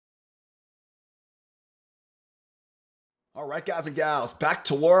All right, guys and gals, back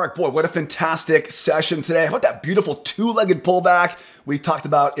to work. Boy, what a fantastic session today. How about that beautiful two-legged pullback we talked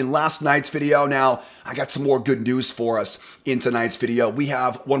about in last night's video? Now, I got some more good news for us in tonight's video. We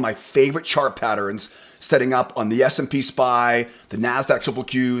have one of my favorite chart patterns setting up on the S&P SPY, the NASDAQ triple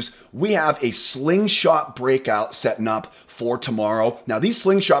Qs. We have a slingshot breakout setting up for tomorrow. Now, these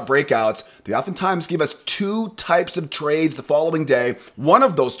slingshot breakouts, they oftentimes give us two types of trades the following day. One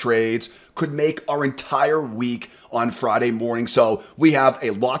of those trades could make our entire week on Friday morning. So we have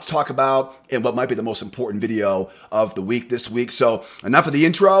a lot to talk about in what might be the most important video of the week this week. So enough of the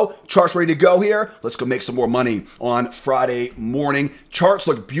intro. Charts ready to go here. Let's go make some more money on Friday morning. Charts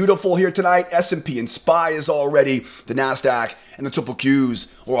look beautiful here tonight. S&P and SPY is all ready. The NASDAQ and the triple Qs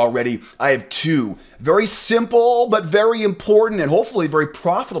are all ready. I have two very simple but very important and hopefully very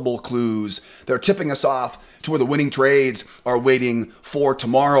profitable clues that are tipping us off to where the winning trades are waiting for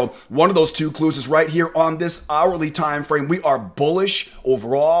tomorrow. One of those two clues is right here on this hourly time frame. We are bullish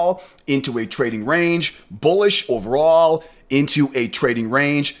overall into a trading range, bullish overall into a trading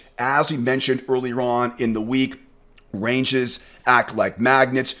range. As we mentioned earlier on in the week, ranges act like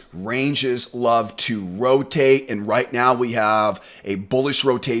magnets. Ranges love to rotate. And right now we have a bullish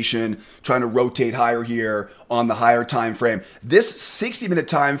rotation trying to rotate higher here on the higher time frame. This 60-minute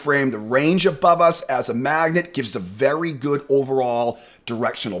time frame, the range above us as a magnet gives a very good overall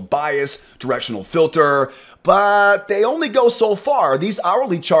directional bias, directional filter, but they only go so far. These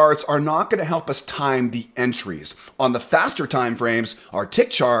hourly charts are not going to help us time the entries. On the faster time frames, our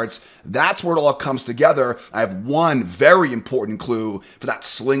tick charts, that's where it all comes together. I have one very important clue for that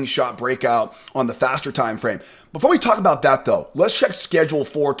slingshot breakout on the faster time frame. Before we talk about that though, let's check schedule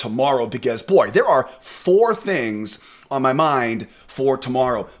for tomorrow because boy, there are four things on my mind for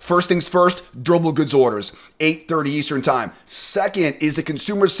tomorrow. First things first, durable goods orders, 8:30 Eastern time. Second is the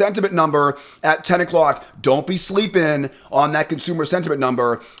consumer sentiment number at 10 o'clock. Don't be sleeping on that consumer sentiment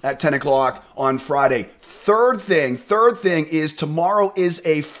number at 10 o'clock on Friday. Third thing is tomorrow is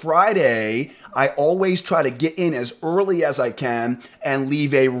a Friday. I always try to get in as early as I can and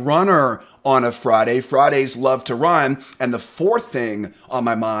leave a runner on a Friday. Fridays love to run. And the fourth thing on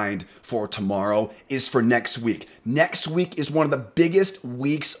my mind for tomorrow is for next week. Next week is one of the biggest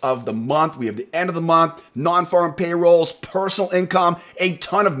weeks of the month. We have the end of the month, non-farm payrolls, personal income, a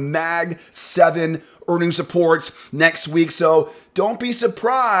ton of Mag 7 earnings reports next week. So don't be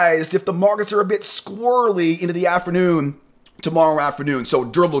surprised if the markets are a bit squirrely into the afternoon tomorrow afternoon. So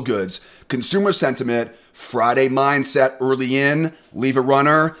durable goods, consumer sentiment, Friday mindset early in, leave a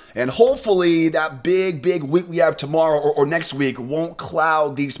runner, and hopefully that big week we have tomorrow or next week won't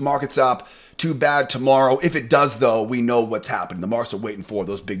cloud these markets up too bad tomorrow. If it does though, we know what's happening. The markets are waiting for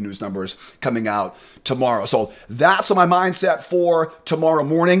those big news numbers coming out tomorrow. So that's on my mindset for tomorrow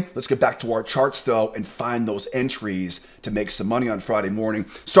morning. Let's get back to our charts though and find those entries to make some money on Friday morning.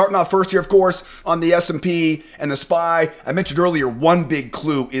 Starting off first here, of course, on the S&P and the SPY. I mentioned earlier, one big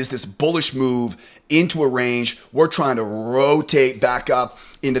clue is this bullish move into a range. We're trying to rotate back up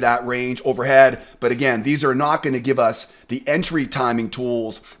into that range overhead. But again, these are not going to give us the entry timing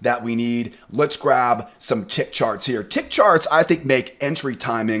tools that we need. Let's grab some tick charts here. Tick charts, I think, make entry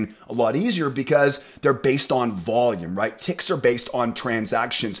timing a lot easier because they're based on volume, right? Ticks are based on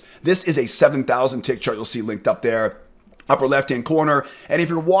transactions. This is a 7,000 tick chart you'll see linked up there. Upper left-hand corner. And if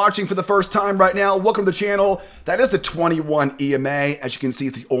you're watching for the first time right now, welcome to the channel. That is the 21 EMA. As you can see,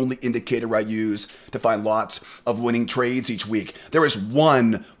 it's the only indicator I use to find lots of winning trades each week. There is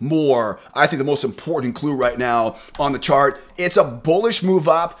one more, I think the most important clue right now on the chart. It's a bullish move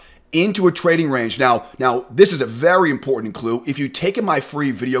up into a trading range. Now, this is a very important clue. If you've taken my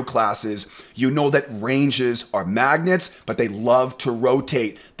free video classes, you know that ranges are magnets, but they love to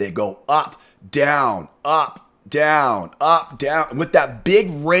rotate. They go up, down, up, down, up, down. And with that big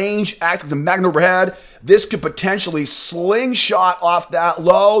range acting as a magnet overhead, this could potentially slingshot off that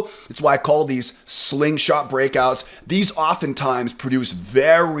low. That's why I call these slingshot breakouts. These oftentimes produce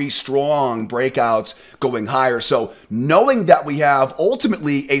very strong breakouts going higher. So knowing that we have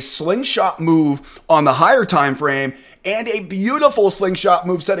ultimately a slingshot move on the higher time frame and a beautiful slingshot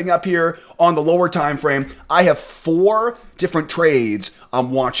move setting up here on the lower time frame, I have four different trades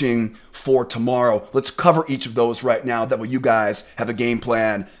I'm watching for tomorrow. Let's cover each of those right now. That way you guys have a game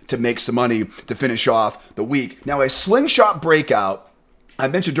plan to make some money to finish off the week. Now, a slingshot breakout, I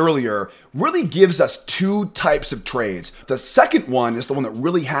mentioned earlier, really gives us two types of trades. The second one is the one that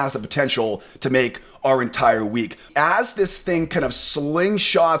really has the potential to make our entire week. As this thing kind of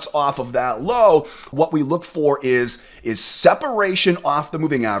slingshots off of that low, what we look for is separation off the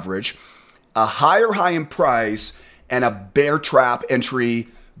moving average, a higher high in price, and a bear trap entry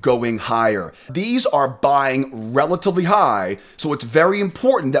going higher. These are buying relatively high, so it's very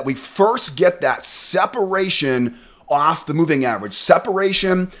important that we first get that separation off the moving average.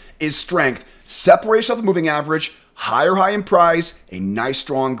 Separation is strength. Separation off the moving average, higher high in price, a nice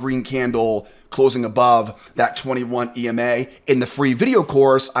strong green candle closing above that 21 EMA. In the free video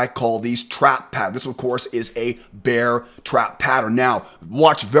course, I call these trap patterns. This, of course, is a bear trap pattern. Now,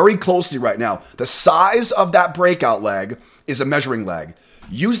 watch very closely right now. The size of that breakout leg is a measuring leg.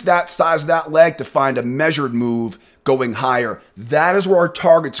 Use that size of that leg to find a measured move going higher. That is where our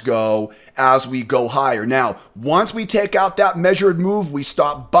targets go as we go higher. Now, once we take out that measured move, we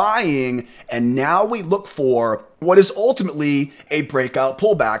stop buying, and now we look for what is ultimately a breakout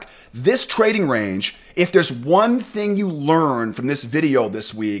pullback. This trading range, if there's one thing you learn from this video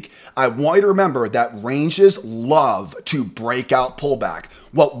this week, I want you to remember that ranges love to break out pullback.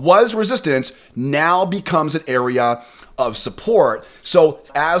 What was resistance now becomes an area of support. So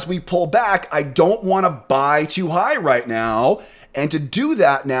as we pull back, I don't want to buy too high right now. And to do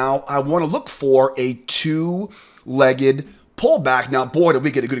that now, I want to look for a two-legged pullback. Now, boy, did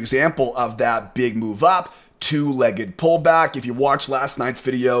we get a good example of that big move up. Two-legged pullback. If you watched last night's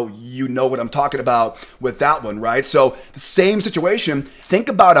video, you know what I'm talking about with that one, right? So the same situation. Think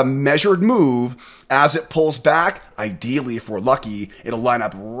about a measured move as it pulls back. Ideally, if we're lucky, it'll line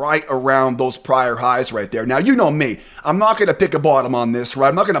up right around those prior highs right there. Now, you know me. I'm not going to pick a bottom on this, right?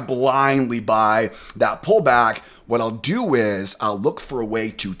 I'm not going to blindly buy that pullback. What I'll do is I'll look for a way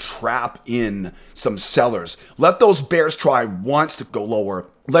to trap in some sellers. Let those bears try once to go lower.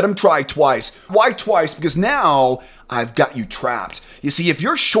 Let them try twice. Why twice? Because now I've got you trapped. You see, if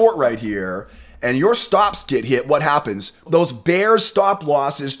you're short right here and your stops get hit, what happens? Those bears stop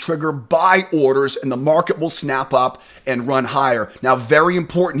losses trigger buy orders and the market will snap up and run higher. Now, very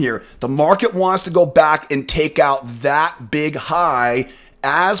important here. The market wants to go back and take out that big high.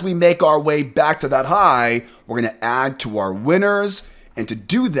 As we make our way back to that high, we're going to add to our winners. And to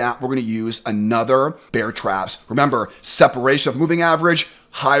do that, we're going to use another bear traps. Remember, separation of moving average,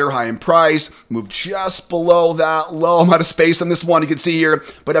 higher high in price, move just below that low amount of space on this one you can see here,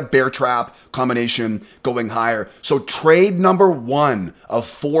 but a bear trap combination going higher. So trade number 1 of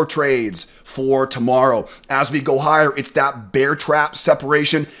 4 trades for tomorrow. As we go higher, it's that bear trap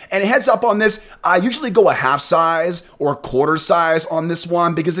separation. And heads up on this, I usually go a half size or a quarter size on this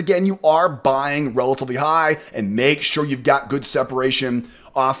one because, again, you are buying relatively high, and make sure you've got good separation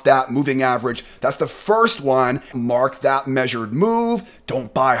off that moving average. That's the first one. Mark that measured move.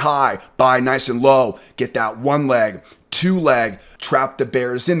 Don't buy high, buy nice and low. Get that one leg, two leg, trap the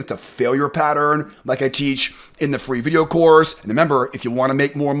bears in. It's a failure pattern like I teach in the free video course. And remember, if you want to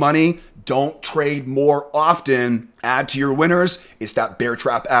make more money, don't trade more often. Add to your winners. It's that bear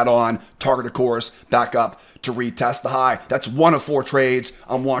trap add-on, target a course, back up to retest the high. That's 1 of 4 trades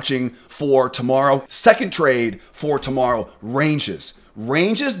I'm watching for tomorrow. Second trade for tomorrow, ranges.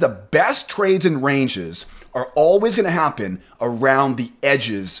 Ranges, the best trades in ranges are always going to happen around the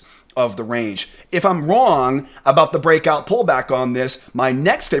edges of the range. If I'm wrong about the breakout pullback on this, my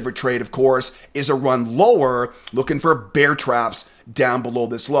next favorite trade, of course, is a run lower, looking for bear traps down below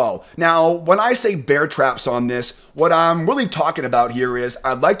this low. Now, when I say bear traps on this, what I'm really talking about here is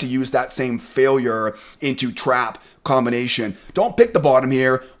I'd like to use that same failure into trap combination. Don't pick the bottom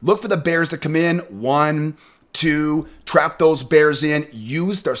here. Look for the bears to come in. 1, 2, trap those bears in,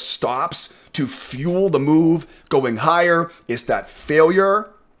 use their stops to fuel the move going higher. It's that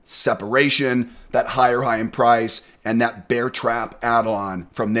failure, separation, that higher high in price, and that bear trap add-on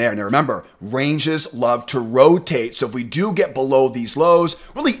from there. Now remember, ranges love to rotate. So if we do get below these lows,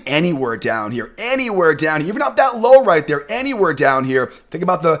 really anywhere down here, even off that low right there, anywhere down here, think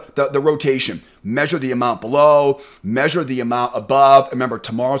about the rotation. Measure the amount below, measure the amount above. Remember,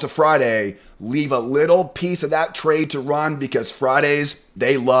 tomorrow's a Friday. Leave a little piece of that trade to run because Fridays,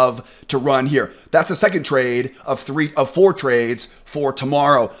 they love to run here. That's the second trade of 4 trades for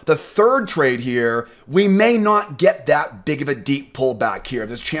tomorrow. The third trade here, we may not get that big of a deep pullback here.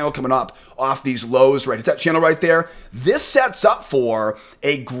 This channel coming up off these lows, right? It's that channel right there. This sets up for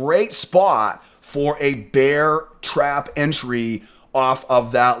a great spot for a bear trap entry off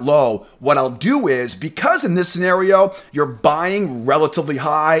of that low. What I'll do is, because in this scenario, you're buying relatively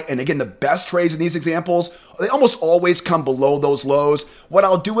high, and again, the best trades in these examples, they almost always come below those lows. What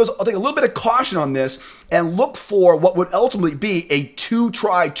I'll do is I'll take a little bit of caution on this and look for what would ultimately be a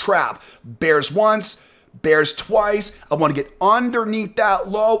 2-try trap. Bears once, bears twice. I want to get underneath that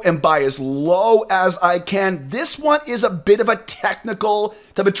low and buy as low as I can. This one is a bit of a technical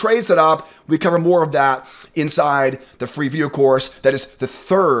type of trade setup. We cover more of that inside the free video course. That is the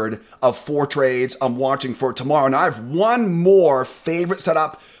third of 4 trades I'm watching for tomorrow. Now I have one more favorite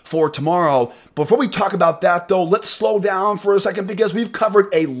setup for tomorrow. Before we talk about that though, let's slow down for a second because we've covered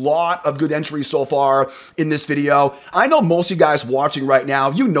a lot of good entries so far in this video. I know most of you guys watching right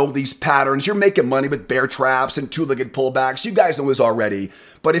now, you know these patterns. You're making money with bear traps and two-legged pullbacks. You guys know this already.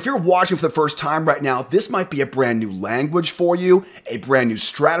 But if you're watching for the first time right now, this might be a brand new language for you, a brand new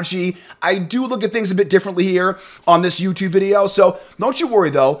strategy. I do look at things a bit differently here on this YouTube video. So don't you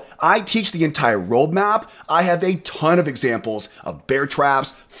worry though, I teach the entire roadmap. I have a ton of examples of bear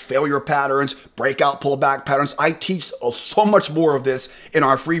traps, failure patterns, breakout pullback patterns. I teach so much more of this in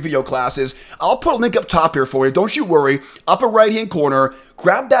our free video classes. I'll put a link up top here for you. Don't you worry. Upper right-hand corner,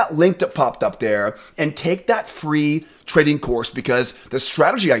 grab that link that popped up there and take that free trading course because the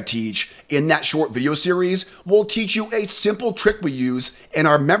strategy I teach in that short video series will teach you a simple trick we use in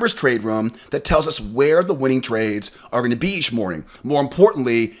our members trade room that tells us where the winning trades are going to be each morning. More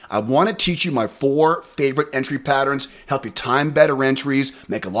importantly, I want to teach you my 4 favorite entry patterns, help you time better entries,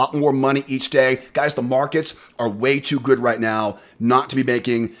 make a lot more money each day. Guys, the markets are way too good right now not to be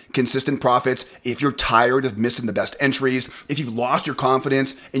making consistent profits. If you're tired of missing the best entries, if you've lost your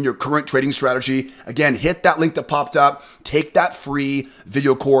confidence in your current trading strategy, again, hit that link that popped up. Take that free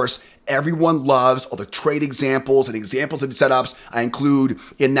video course. Everyone loves all the trade examples and examples of setups I include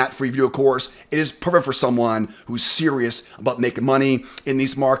in that free video course. It is perfect for someone who's serious about making money in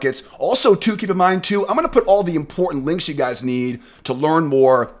these markets. Also, keep in mind, I'm going to put all the important links you guys need to learn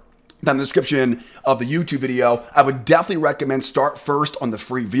more down in the description of the YouTube video. I would definitely recommend start first on the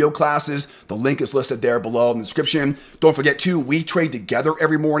free video classes. The link is listed there below in the description. Don't forget too, we trade together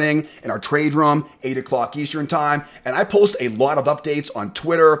every morning in our trade room, 8 o'clock Eastern time. And I post a lot of updates on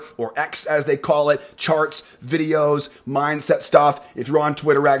Twitter or X as they call it, charts, videos, mindset stuff. If you're on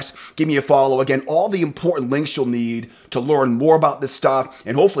Twitter X, give me a follow. Again, all the important links you'll need to learn more about this stuff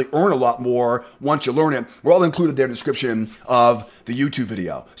and hopefully earn a lot more once you learn it. We're all included there in the description of the YouTube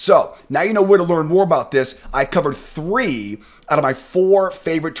video. So now you know where to learn more about this. I covered 3 out of my 4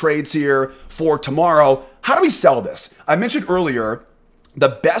 favorite trades here for tomorrow. How do we sell this? I mentioned earlier,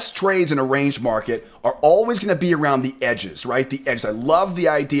 the best trades in a range market are always going to be around the edges, right? The edges. I love the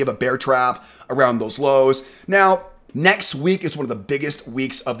idea of a bear trap around those lows. Now, next week is one of the biggest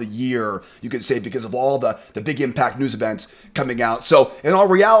weeks of the year, you could say, because of all the big impact news events coming out. So in all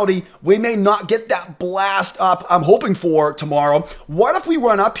reality, we may not get that blast up I'm hoping for tomorrow. What if we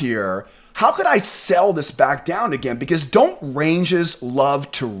run up here? How could I sell this back down again? Because don't ranges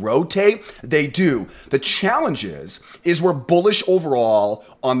love to rotate? They do. The challenge is we're bullish overall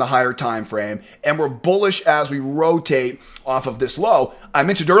on the higher time frame, and we're bullish as we rotate off of this low. I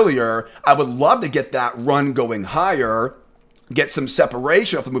mentioned earlier, I would love to get that run going higher, get some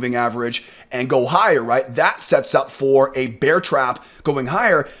separation off the moving average and go higher, right? That sets up for a bear trap going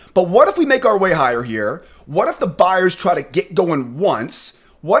higher. But what if we make our way higher here? What if the buyers try to get going once?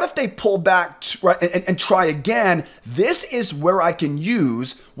 What if they pull back and try again? This is where I can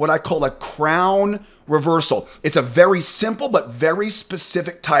use what I call a crown reversal. It's a very simple but very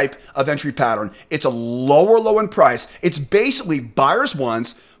specific type of entry pattern. It's a lower low in price. It's basically buyers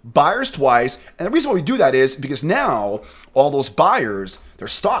once, buyers twice. And the reason why we do that is because now all those buyers, their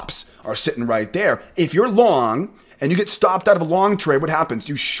stops are sitting right there. If you're long and you get stopped out of a long trade, what happens?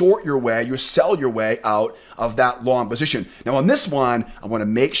 You short your way, you sell your way out of that long position. Now on this one, I want to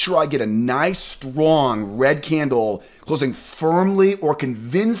make sure I get a nice strong red candle closing firmly or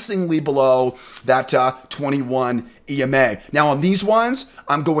convincingly below that 21 EMA. Now on these ones,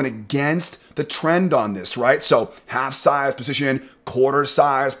 I'm going against the trend on this, right? So half size position, quarter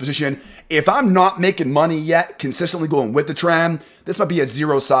size position. If I'm not making money yet, consistently going with the trend, this might be a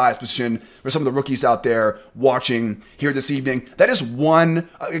 0 size position for some of the rookies out there watching here this evening. That is one,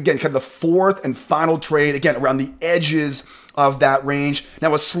 again, kind of the 4th and final trade, again, around the edges of that range.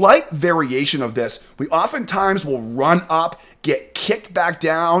 Now, a slight variation of this, we oftentimes will run up, get kicked back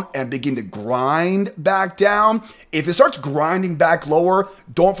down, and begin to grind back down. If it starts grinding back lower,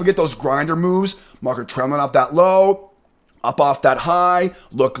 don't forget those grinder moves. Market trembling off that low, up off that high,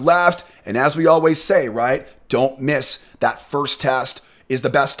 look left, and as we always say, right, don't miss that first test is the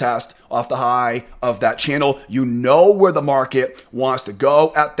best test off the high of that channel. You know where the market wants to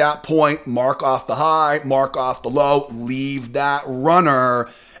go at that point. Mark off the high, mark off the low, leave that runner.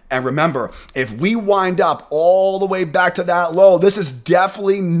 And remember, if we wind up all the way back to that low, this is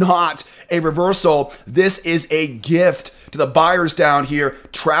definitely not a reversal, this is a gift to the buyers down here.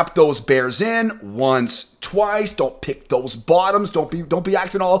 Trap those bears in once, twice. Don't pick those bottoms. Don't be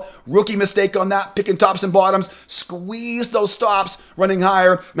acting all rookie mistake on that, picking tops and bottoms. Squeeze those stops running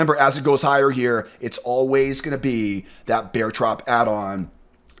higher. Remember, as it goes higher here, it's always going to be that bear trap add-on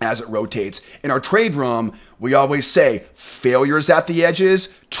as it rotates. In our trade room, we always say failures at the edges,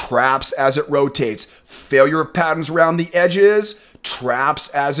 traps as it rotates. Failure patterns around the edges, traps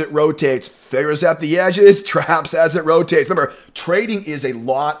as it rotates. Failures at the edges, traps as it rotates. Remember, trading is a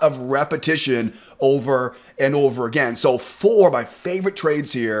lot of repetition over and over again. So 4 of my favorite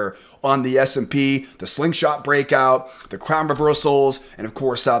trades here on the S&P, the Slingshot Breakout, the crown reversals, and of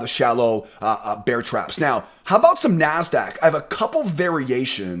course the shallow bear traps. Now, how about some NASDAQ? I have a couple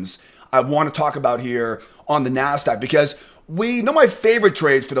variations I want to talk about here on the NASDAQ because we know my favorite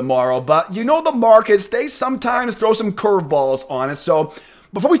trades for tomorrow, but you know the markets, they sometimes throw some curveballs on us. So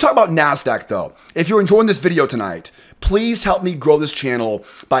before we talk about NASDAQ though, if you're enjoying this video tonight, please help me grow this channel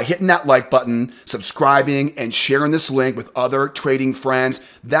by hitting that like button, subscribing, and sharing this link with other trading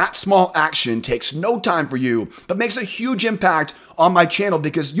friends. That small action takes no time for you, but makes a huge impact on my channel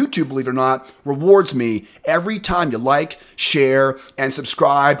because YouTube, believe it or not, rewards me every time you like, share, and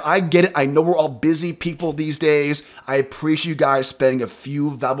subscribe. I get it. I know we're all busy people these days. I appreciate you guys spending a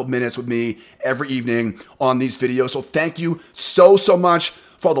few valuable minutes with me every evening on these videos. So thank you so much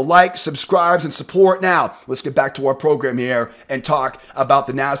for all the likes, subscribes, and support. Now, let's get back to our program here and talk about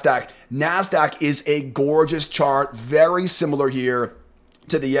the NASDAQ. NASDAQ is a gorgeous chart, very similar here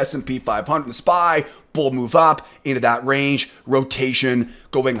to the S&P 500. The SPY, bull move up into that range, rotation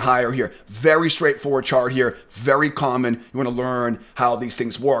going higher here. Very straightforward chart here, very common. You want to learn how these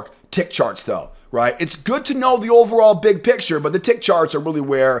things work. Tick charts though, right? It's good to know the overall big picture, but the tick charts are really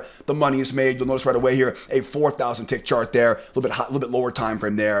where the money is made. You'll notice right away here, a 4,000 tick chart there, a little bit lower time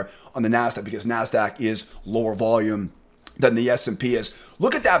frame there on the NASDAQ because NASDAQ is lower volume than the S&P is.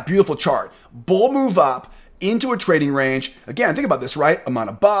 Look at that beautiful chart. Bull move up into a trading range. Again, think about this, right? Amount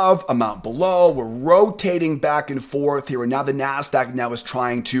above, amount below. We're rotating back and forth here. And now the NASDAQ now is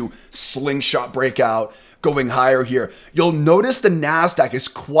trying to slingshot breakout, going higher here. You'll notice the NASDAQ is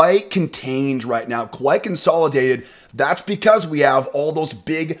quite contained right now, quite consolidated. That's because we have all those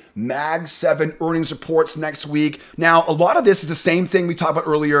big Mag 7 earnings reports next week. Now, a lot of this is the same thing we talked about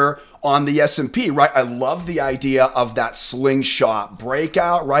earlier on the S&P, right? I love the idea of that slingshot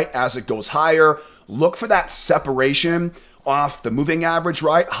breakout, right? As it goes higher, look for that separation off the moving average,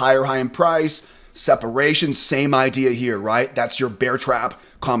 right? Higher high in price, separation, same idea here, right? That's your bear trap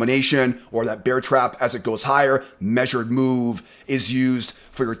combination or that bear trap as it goes higher. Measured move is used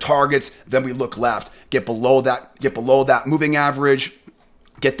for your targets. Then we look left, get below that moving average,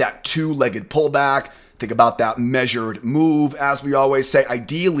 get that two-legged pullback. Think about that measured move. As we always say,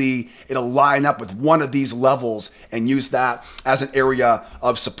 ideally, it'll line up with one of these levels and use that as an area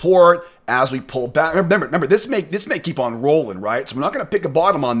of support as we pull back. Remember, this may keep on rolling, right? So we're not going to pick a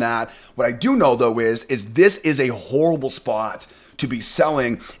bottom on that. What I do know, though, is this is a horrible spot to be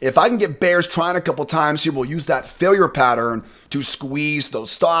selling. If I can get bears trying a couple times here, we'll use that failure pattern to squeeze those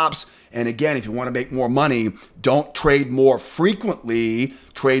stops. And again, if you want to make more money, don't trade more frequently,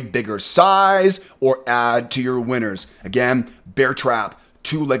 trade bigger size or add to your winners. Again, bear trap,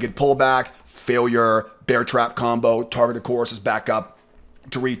 two-legged pullback, failure, bear trap combo, target of course is back up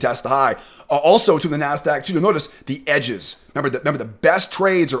to retest the high. Also to the NASDAQ too, you'll notice the edges. Remember the best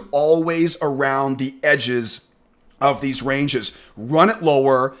trades are always around the edges of these ranges. Run it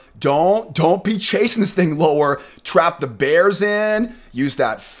lower. Don't be chasing this thing lower. Trap the bears in. Use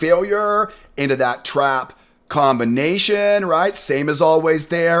that failure into that trap combination, right? Same as always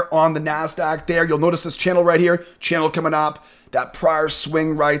there on the NASDAQ there. You'll notice this channel right here. Channel coming up. That prior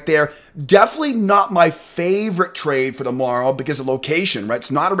swing right there. Definitely not my favorite trade for tomorrow because of location, right?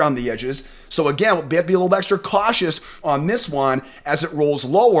 It's not around the edges. So again, we'll have to be a little extra cautious on this one as it rolls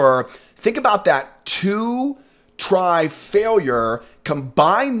lower. Think about that two-try failure.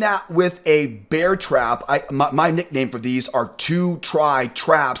 Combine that with a bear trap. My nickname for these are two-try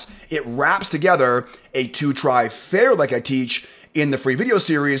traps. It wraps together a two-try failure like I teach in the free video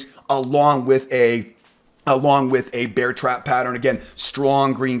series along with a bear trap pattern. Again,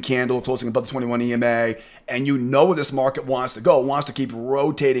 strong green candle closing above the 21 EMA. And you know where this market wants to go. It wants to keep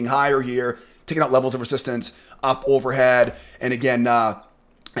rotating higher here, taking out levels of resistance up overhead. And again,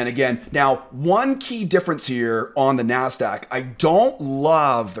 now one key difference here on the NASDAQ, I don't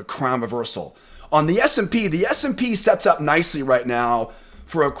love the crown reversal. On the S&P sets up nicely right now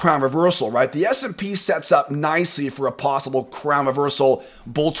for a crown reversal, right? The S&P sets up nicely for a possible crown reversal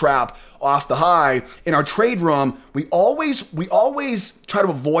bull trap off the high. In our trade room, we always try to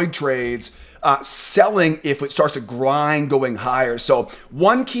avoid trades selling if it starts to grind going higher. So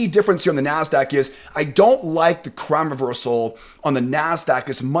one key difference here on the NASDAQ is I don't like the crown reversal on the NASDAQ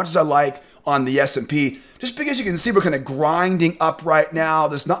as much as I like on the S&P, just because you can see we're kind of grinding up right now.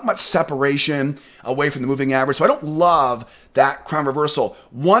 There's not much separation away from the moving average. So I don't love that crown reversal.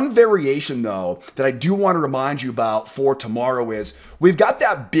 One variation though that I do want to remind you about for tomorrow is we've got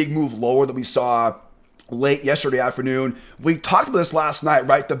that big move lower that we saw late yesterday afternoon. We talked about this last night,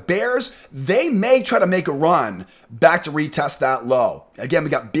 right? The bears, they may try to make a run back to retest that low. Again, we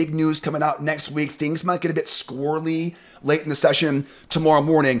got big news coming out next week. Things might get a bit squirrely late in the session tomorrow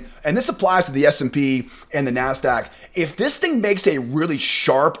morning. And this applies to the S&P and the NASDAQ. If this thing makes a really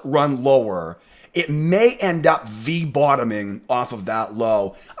sharp run lower, it may end up V-bottoming off of that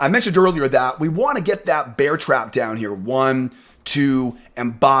low. I mentioned earlier that we want to get that bear trap down here. 1, 2,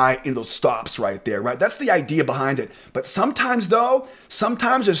 and buy in those stops right there, right? That's the idea behind it. But sometimes though,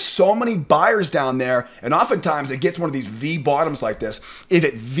 there's so many buyers down there, and oftentimes it gets one of these V-bottoms like this. If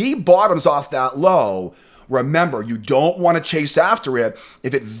it V-bottoms off that low, remember, you don't want to chase after it.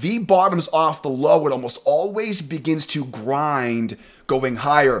 If it V-bottoms off the low, it almost always begins to grind going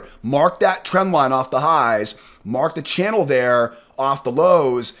higher. Mark that trend line off the highs. Mark the channel there off the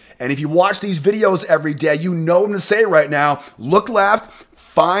lows. And if you watch these videos every day, you know what I'm going to say right now. Look left,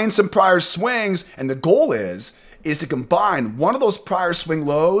 find some prior swings, and the goal is to combine one of those prior swing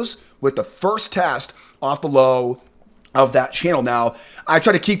lows with the first test off the low of that channel. Now, I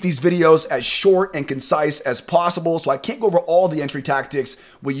try to keep these videos as short and concise as possible, so I can't go over all the entry tactics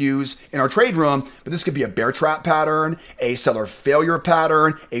we use in our trade room, but this could be a bear trap pattern, a seller failure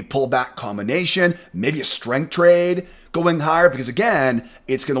pattern, a pullback combination, maybe a strength trade going higher, because again,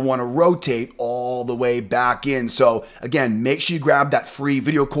 it's going to want to rotate all the way back in. So again, make sure you grab that free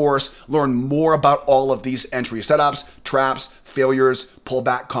video course, learn more about all of these entry setups, traps, failures,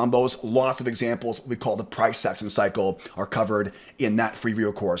 pullback combos. Lots of examples we call the price action cycle are covered in that free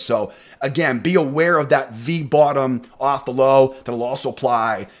video course. So again, be aware of that V bottom off the low. That'll also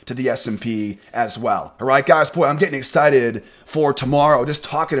apply to the S&P as well. All right, guys, boy, I'm getting excited for tomorrow, just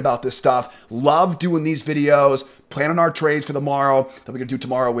talking about this stuff. Love doing these videos. Plan on our trades for tomorrow. That we're gonna do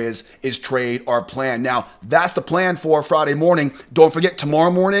tomorrow is trade our plan. Now, that's the plan for Friday morning. Don't forget,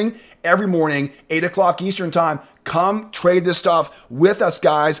 tomorrow morning, every morning, 8 o'clock Eastern time, come trade this stuff with us,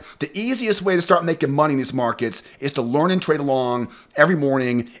 guys. The easiest way to start making money in these markets is to learn and trade along every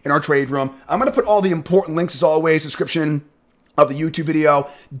morning in our trade room. I'm gonna put all the important links, as always, description of the YouTube video.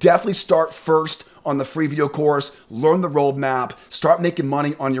 Definitely start first on the free video course, learn the roadmap, start making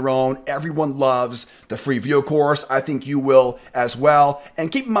money on your own. Everyone loves the free video course. I think you will as well.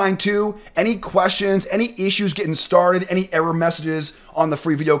 And keep in mind too, any questions, any issues getting started, any error messages on the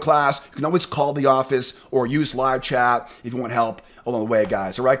free video class, you can always call the office or use live chat if you want help along the way,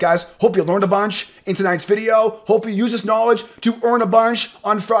 guys. All right, guys, hope you learned a bunch in tonight's video. Hope you use this knowledge to earn a bunch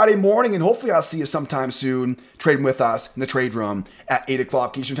on Friday morning, and hopefully I'll see you sometime soon trading with us in the trade room at 8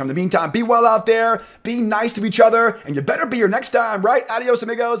 o'clock Eastern time. In the meantime, be well out there, be nice to each other, and you better be here next time, right? Adios,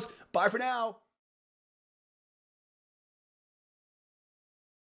 amigos. Bye for now.